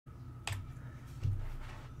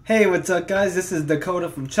Hey, what's up guys? This is Dakota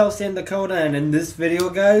from Chelsea and Dakota, and in this video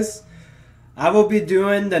guys, I will be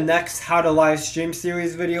doing the next how to live stream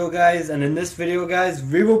series video guys, and in this video guys,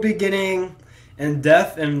 we will be getting in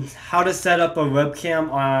depth in how to set up a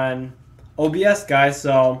webcam on OBS guys,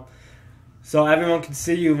 so everyone can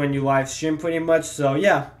see you when you live stream pretty much, so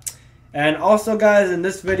yeah. And also guys, in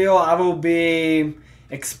this video I will be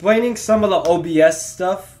explaining some of the OBS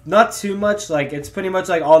stuff, not too much, like it's pretty much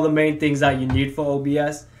like all the main things that you need for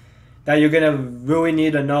OBS that you're gonna really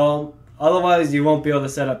need to know, otherwise you won't be able to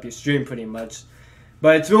set up your stream pretty much.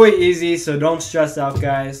 But it's really easy, so don't stress out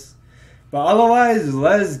guys, but otherwise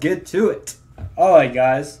let's get to it. Alright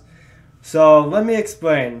guys, so let me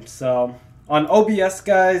explain. So on OBS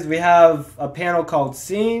guys, we have a panel called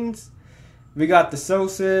scenes, we got the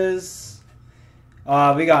sources,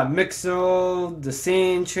 we got mixer, the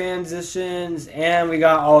scene transitions, and we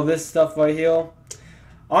got all this stuff right here.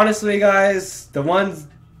 Honestly guys, the ones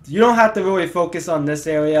you don't have to really focus on this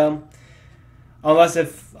area, unless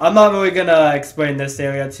if I'm not really gonna explain this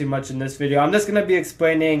area too much in this video. I'm just gonna be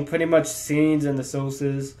explaining pretty much scenes and the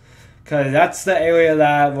sources, because that's the area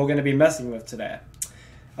that we're gonna be messing with today.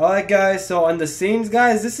 Alright guys, so on the scenes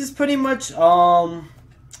guys, this is pretty much kind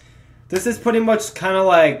of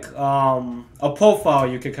like a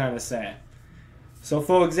profile, you could kind of say. So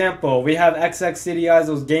for example, we have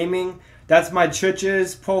XXCDIZO's Gaming. That's my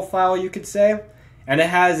church's profile, you could say. And it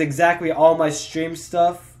has exactly all my stream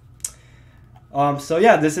stuff. So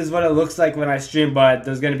yeah, this is what it looks like when I stream, but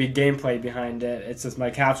there's going to be gameplay behind it. It's just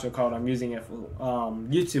my capture card. I'm using it for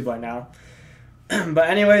YouTube right now. But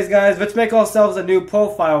anyways guys, let's make ourselves a new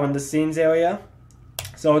profile in the scenes area.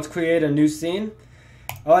 So let's create a new scene.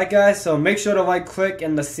 Alright guys, so make sure to right click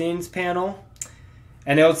in the scenes panel,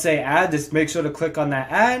 and it'll say add. Just make sure to click on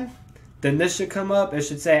that add. Then this should come up. It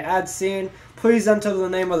should say add scene. Please enter the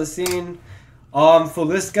name of the scene. For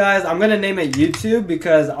this guys, I'm going to name it YouTube,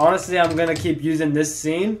 because honestly I'm going to keep using this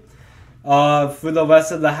scene for the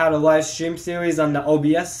rest of the how to live stream series on the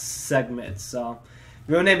OBS segment. So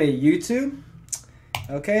we'll name it YouTube.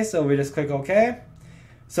 Okay, so we just click OK.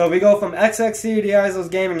 So we go from XXCDIZO's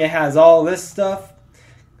Gaming, it has all this stuff.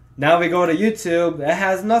 Now we go to YouTube, it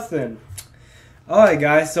has nothing. Alright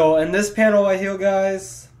guys, so in this panel right here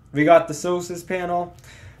guys, we got the sources panel.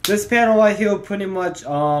 This panel right here pretty much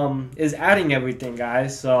is adding everything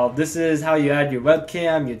guys. So this is how you add your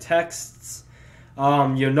webcam, your texts,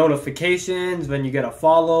 your notifications when you get a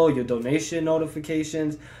follow, your donation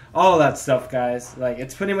notifications, all that stuff guys. Like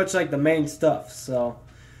it's pretty much like the main stuff. So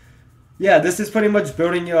yeah, this is pretty much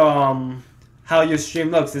building your how your stream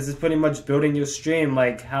looks. This is pretty much building your stream,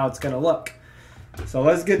 like how it's gonna look. So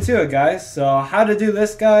let's get to it guys. So how to do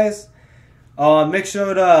this guys, make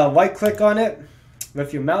sure to right click on it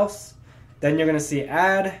with your mouse, then you're gonna see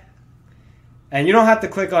add, and you don't have to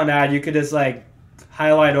click on add, you could just like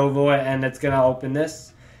highlight over it and it's gonna open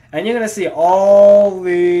this, and you're gonna see all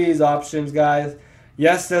these options guys.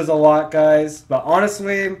 Yes, there's a lot guys, but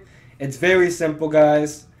honestly it's very simple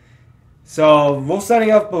guys. So we're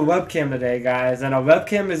setting up a webcam today guys, and a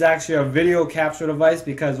webcam is actually a video capture device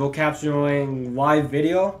because we're capturing live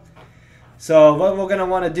video. So what we're going to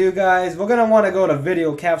want to do guys, we're going to want to go to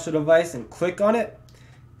video capture device and click on it,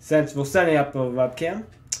 since we're setting up a webcam.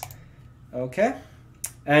 Okay,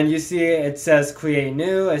 and you see it says create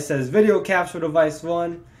new, it says video capture device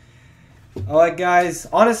 1. Alright guys,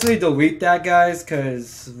 honestly delete that guys,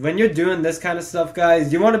 because when you're doing this kind of stuff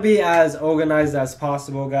guys, you want to be as organized as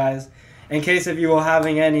possible guys, in case if you were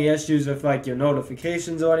having any issues with like your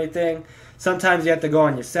notifications or anything. Sometimes you have to go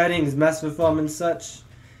on your settings, mess with them and such.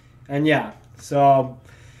 And yeah, so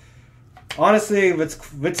honestly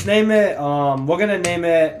let's name it, we're gonna name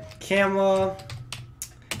it Camera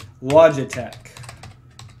Logitech.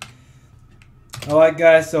 Alright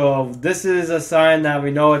guys, so this is a sign that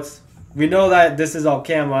we know that this is our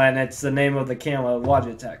camera, and it's the name of the camera,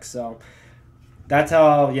 Logitech. So that's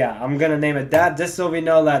how, yeah, I'm gonna name it that, just so we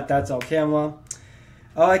know that that's our camera.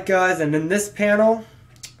 Alright guys, and in this panel,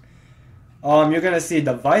 you're gonna see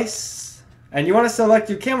device, and you want to select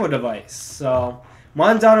your camera device. So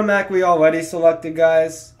mine's automatically already selected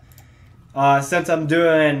guys, since I'm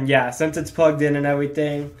doing, yeah, since it's plugged in and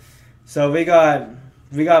everything. So we got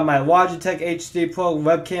my Logitech HD Pro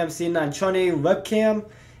webcam C920 webcam,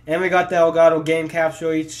 and we got the Elgato Game Capture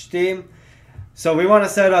HD. So we want to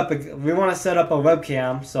set up a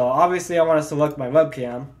webcam. So obviously I want to select my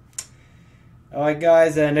webcam. Alright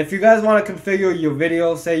guys, and if you guys want to configure your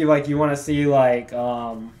video, say you want to see like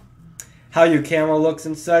how your camera looks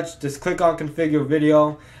and such, just click on configure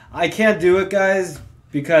video. I can't do it guys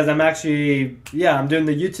because I'm actually, I'm doing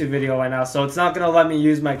the YouTube video right now, so it's not going to let me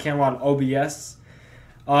use my camera on OBS.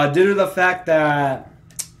 Due to the fact that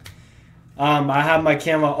I have my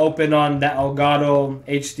camera open on the Elgato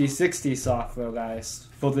HD60 software, guys,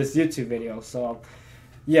 for this YouTube video. So,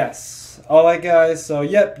 yes. Alright, guys. So,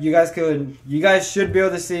 yep, you guys should be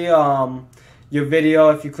able to see your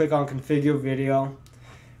video if you click on configure video.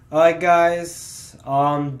 Alright, guys.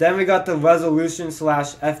 Then we got the resolution /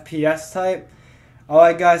 FPS type.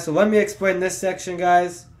 Alright, guys. So let me explain this section,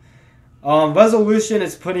 guys. Resolution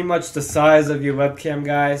is pretty much the size of your webcam,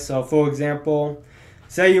 guys. So, for example,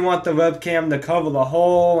 say you want the webcam to cover the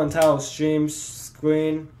whole entire stream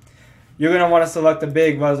screen. You're gonna want to select a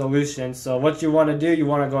big resolution. So what you want to do, you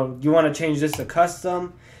want to change this to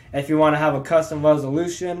custom. If you want to have a custom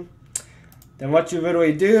resolution, then what you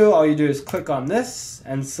literally do, all you do is click on this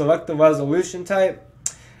and select the resolution type.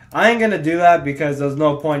 I ain't gonna do that because there's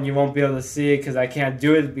no point. You won't be able to see it because I can't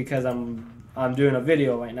do it because I'm doing a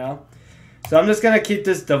video right now. So I'm just gonna keep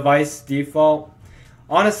this device default.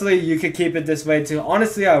 Honestly, you could keep it this way too.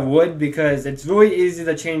 Honestly, I would, because it's really easy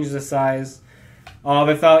to change the size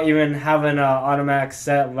without even having an automatic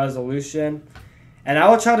set resolution. And I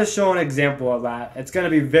will try to show an example of that. It's going to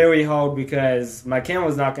be very hard because my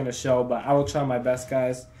camera's not going to show, but I will try my best,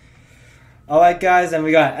 guys. Alright, guys, and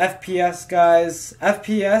we got FPS, guys.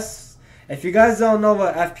 FPS, if you guys don't know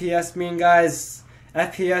what FPS means, guys,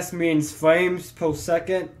 FPS means frames per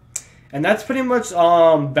second. And that's pretty much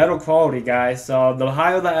better quality, guys. So the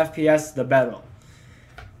higher the FPS, the better.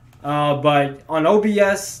 But on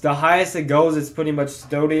OBS, the highest it goes is pretty much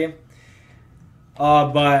 30.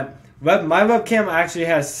 But my webcam actually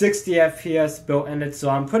has 60 FPS built in it, so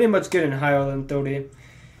I'm pretty much getting higher than 30.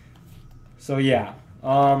 So yeah,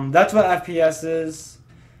 that's what FPS is.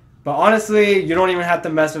 But honestly, you don't even have to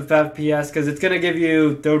mess with FPS because it's gonna give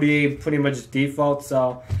you 30 pretty much default.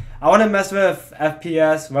 So I wouldn't mess with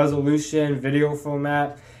FPS, resolution, video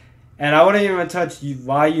format, and I wouldn't even touch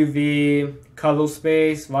YUV, color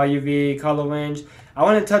space, YUV, color range. I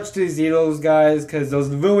wouldn't touch these zeros, guys, because there's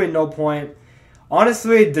really no point.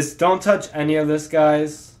 Honestly, just don't touch any of this,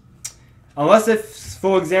 guys. Unless if,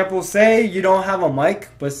 for example, say you don't have a mic,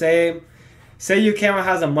 but say your camera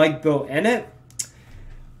has a mic built in it.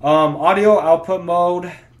 Audio output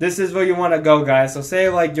mode, this is where you want to go, guys. So say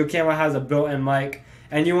like your camera has a built-in mic,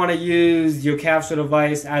 and you want to use your capture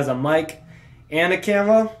device as a mic and a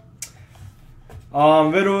camera,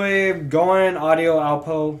 literally go in audio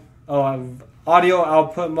output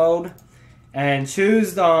mode and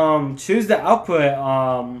choose the output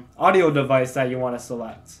audio device that you want to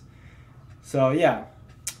select. So yeah.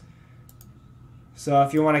 So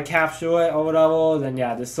if you want to capture it or whatever, then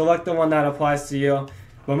yeah, just select the one that applies to you.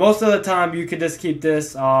 But most of the time, you could just keep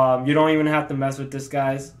this. You don't even have to mess with this,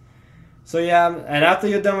 guys. So yeah, and after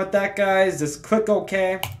you're done with that, guys, just click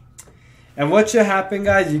OK. And what should happen,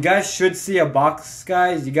 guys, you guys should see a box,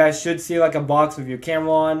 guys. You guys should see like a box with your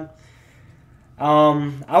camera on.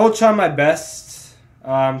 I will try my best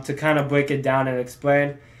to kind of break it down and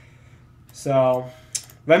explain. So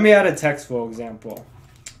let me add a text, for example.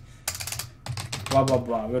 Blah, blah,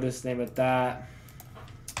 blah. We'll just name it that.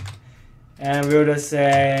 And we'll just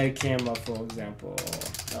say camera, for example.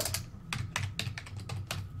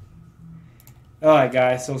 Alright,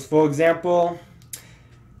 guys, so for example,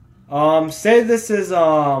 say this is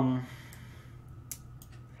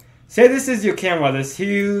your camera, this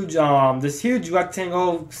huge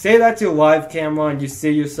rectangle. Say that's your live camera and you see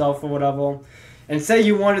yourself or whatever. And say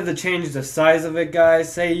you wanted to change the size of it,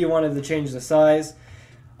 guys. Say you wanted to change the size.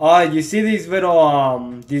 You see these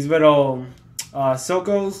little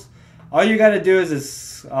circles. All you gotta do is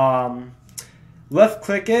just left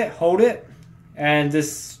click it, hold it, and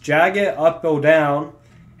just drag it up or down,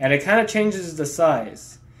 and it kind of changes the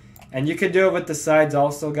size. And you can do it with the sides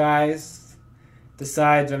also, guys. The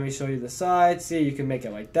sides, let me show you the sides. See, you can make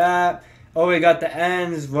it like that. Oh, we got the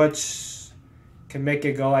ends, which can make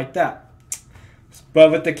it go like that. But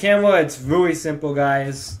with the camera, it's really simple,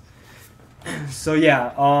 guys. So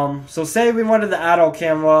yeah, so say we wanted to add our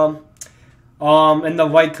camera in the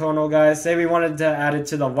white corner, guys. Say we wanted to add it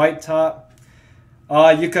to the white top.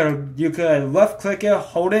 You could left click it,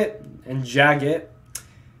 hold it, and drag it.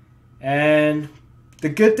 And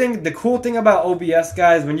the cool thing about OBS,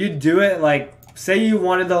 guys, when you do it, like say you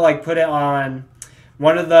wanted to like put it on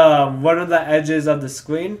one of the edges of the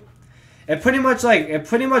screen, it pretty much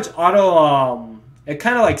auto it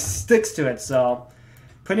kind of like sticks to it. So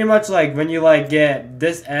pretty much like when you like get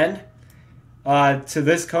this end to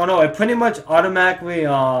this corner, it pretty much automatically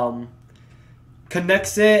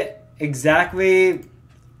connects it exactly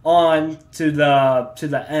on to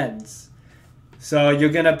the ends. So you're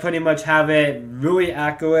gonna pretty much have it really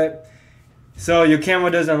accurate. So your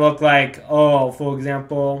camera doesn't look like, oh, for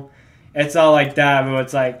example, it's all like that where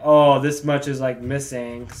it's like, oh, this much is like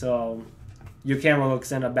missing, so your camera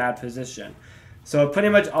looks in a bad position. So it pretty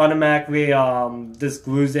much automatically just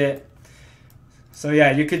glues it. So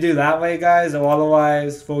yeah, you could do that way, guys, or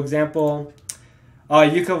otherwise, for example,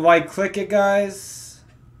 you could right click it, guys.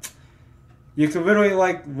 You could literally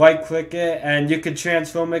like right click it and you could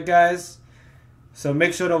transform it, guys. So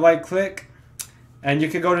make sure to right click. And you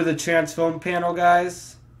could go to the transform panel,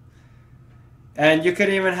 guys. And you could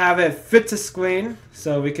even have it fit to screen.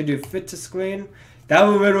 So we could do fit to screen. That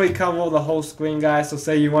will literally cover the whole screen, guys. So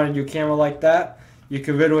say you wanted your camera like that, you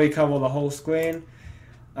could literally cover the whole screen.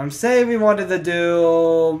 Say we wanted to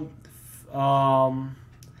do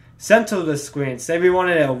center the screen. Say we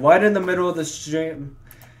wanted it right in the middle of the stream.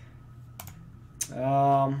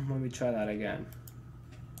 Let me try that again.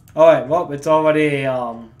 Alright, well, it's already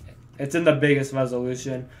it's in the biggest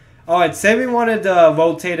resolution. Alright, say we wanted to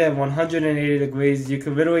rotate it 180 degrees. You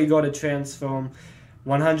could literally go to transform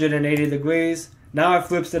 180 degrees. Now it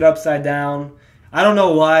flips it upside down. I don't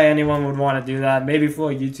know why anyone would want to do that. Maybe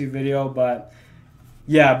for a YouTube video, but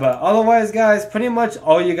yeah. But otherwise, guys, pretty much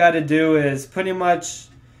all you got to do is pretty much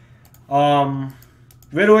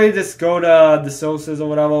literally just go to the sources or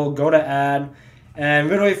whatever, go to add, and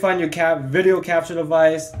literally find your video capture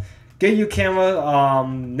device. Get your camera,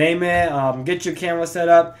 name it, get your camera set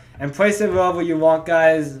up, and place it wherever you want,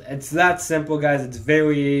 guys. It's that simple, guys. It's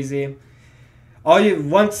very easy.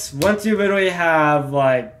 Once you literally have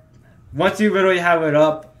it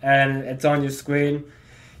up and it's on your screen,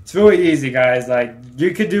 it's really easy, guys. Like, you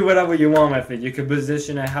could do whatever you want with it. You could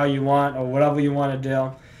position it how you want or whatever you want to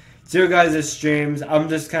do. It's your guys' streams. I'm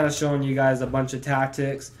just kind of showing you guys a bunch of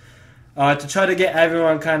tactics to try to get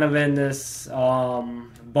everyone kind of in this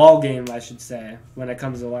ball game, I should say, when it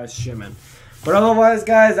comes to live streaming. But otherwise,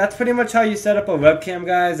 guys, that's pretty much how you set up a webcam,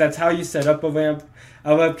 guys. That's how you set up a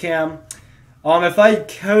webcam. If I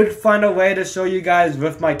could find a way to show you guys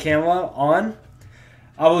with my camera on,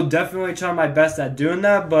 I will definitely try my best at doing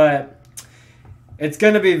that, but it's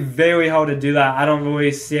going to be very hard to do that. I don't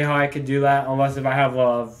really see how I could do that unless if I have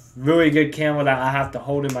a really good camera that I have to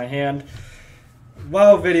hold in my hand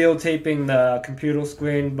while videotaping the computer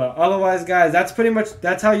screen. But otherwise, guys,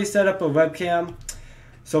 that's how you set up a webcam.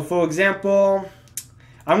 So for example,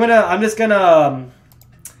 I'm gonna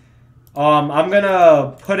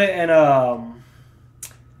put it in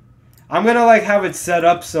I'm gonna like have it set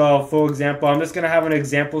up. So for example, I'm just gonna have an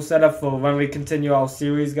example set up for when we continue our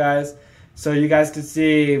series, guys, so you guys could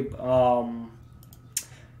see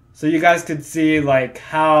like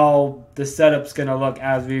how the setup's gonna look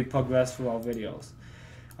as we progress through our videos.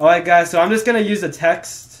 Alright, guys, so I'm just gonna use a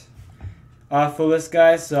text for this,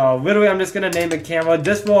 guys. So literally I'm just gonna name it camera,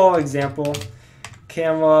 just for our example.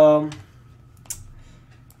 Camera.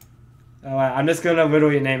 Alright, I'm just gonna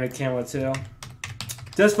literally name it camera too.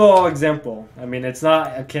 Just for our example. I mean, it's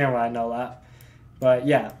not a camera, I know that. But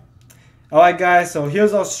yeah. Alright, guys, so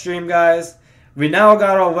here's our stream, guys. We now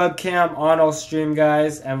got our webcam on our stream,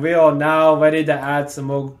 guys, and we are now ready to add some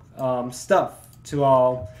more stuff to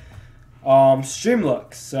our stream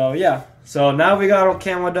look. So yeah, so now we got our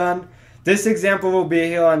camera done. This example will be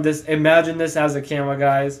here on this. Imagine this as a camera,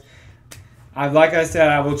 guys. Like I said,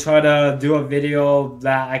 I will try to do a video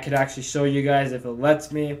that I could actually show you guys if it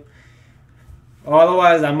lets me. Or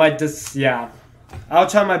otherwise, I might just, yeah. I'll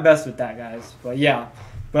try my best with that, guys. But yeah.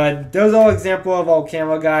 But those are example of our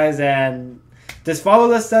camera, guys. And just follow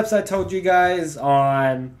the steps I told you guys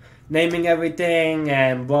on naming everything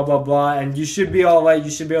and blah, blah, blah. And you should be alright. You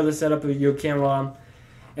should be able to set up your camera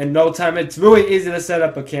in no time. It's really easy to set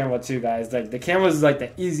up a camera too, guys. Like, the camera is like the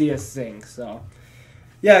easiest thing. So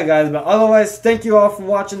yeah, guys, but otherwise, thank you all for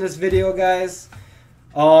watching this video, guys.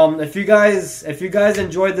 If you guys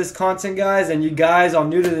enjoyed this content, guys, and you guys are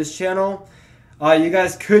new to this channel, you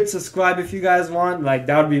guys could subscribe if you guys want. Like,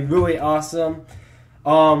 that would be really awesome.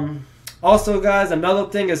 Also, guys, another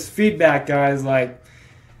thing is feedback, guys. Like,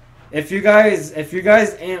 if you guys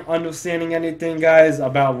ain't understanding anything, guys,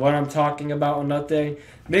 about what I'm talking about or nothing,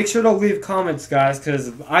 make sure to leave comments, guys,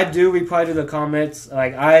 because I do reply to the comments.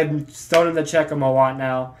 Like, I'm starting to check them a lot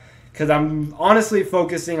now, because I'm honestly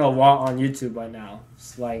focusing a lot on YouTube right now.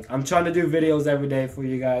 It's like, I'm trying to do videos every day for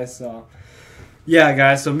you guys, so yeah,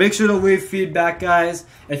 guys, so make sure to leave feedback, guys.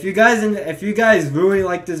 If you guys really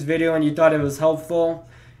liked this video and you thought it was helpful,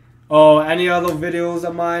 or any other videos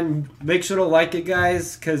of mine, make sure to like it,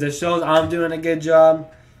 guys, because it shows I'm doing a good job,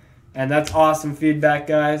 and that's awesome feedback,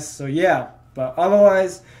 guys. So yeah, but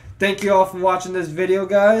otherwise, thank you all for watching this video,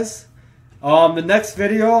 guys. The next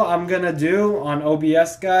video I'm gonna do on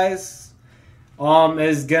OBS, guys,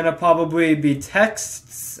 is gonna probably be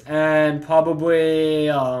texts and probably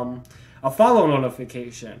a follow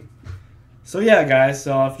notification. So yeah, guys,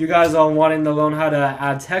 so if you guys are wanting to learn how to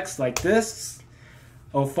add text like this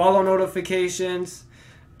or follow notifications,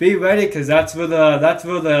 be ready, because that's where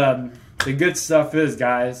the good stuff is,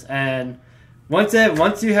 guys. And once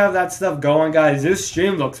you have that stuff going, guys, this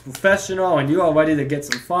stream looks professional and you are ready to get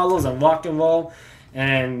some follows and rock and roll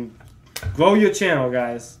and grow your channel,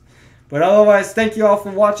 guys. But otherwise, thank you all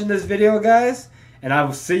for watching this video, guys, and I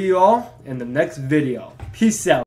will see you all in the next video. Peace out.